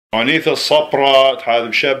عونيثا الصبرا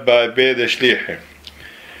ḥґዀhabā بيد شليحي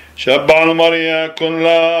شبع المريا كل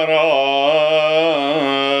رام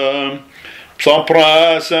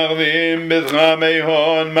صبرا سغذيم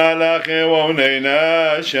بذغاميهون ملاخي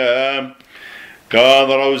ونيناشا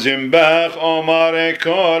كاضر وزنباخ أماري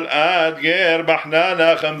كل غير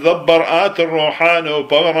بحنانا مذبر الروحان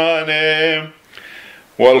وبغراني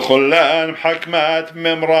والخلان محكمات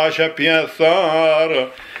ممراشة بيثار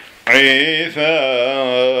عيثا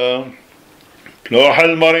لوح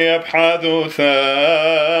المريب حاذوثا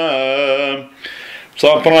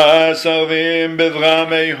صبرا سغذيم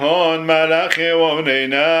بذغاميهون ملاخي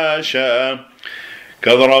ونيناشا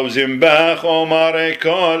كذرة وزنباخ وماري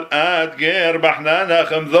كل غير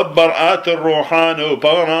بحنانا مذبر الروحان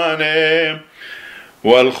وبغراني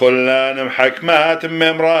والخلان محكمات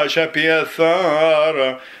ممراشة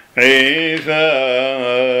بيثار عيثا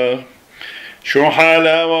شو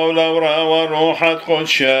حلاوة ولورا وروحة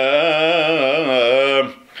قدشا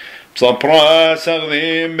صبرا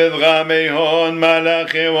سغذيم بذغاميهون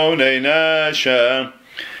ملاخي ونيناشا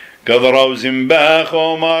كذرة وزنباخ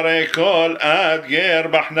وماري كل غير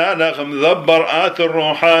بحنانا مذبر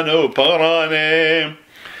الروحان وبغراني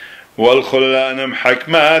والخلان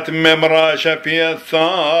محكمات ممراشة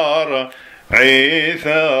بيثار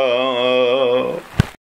عيثا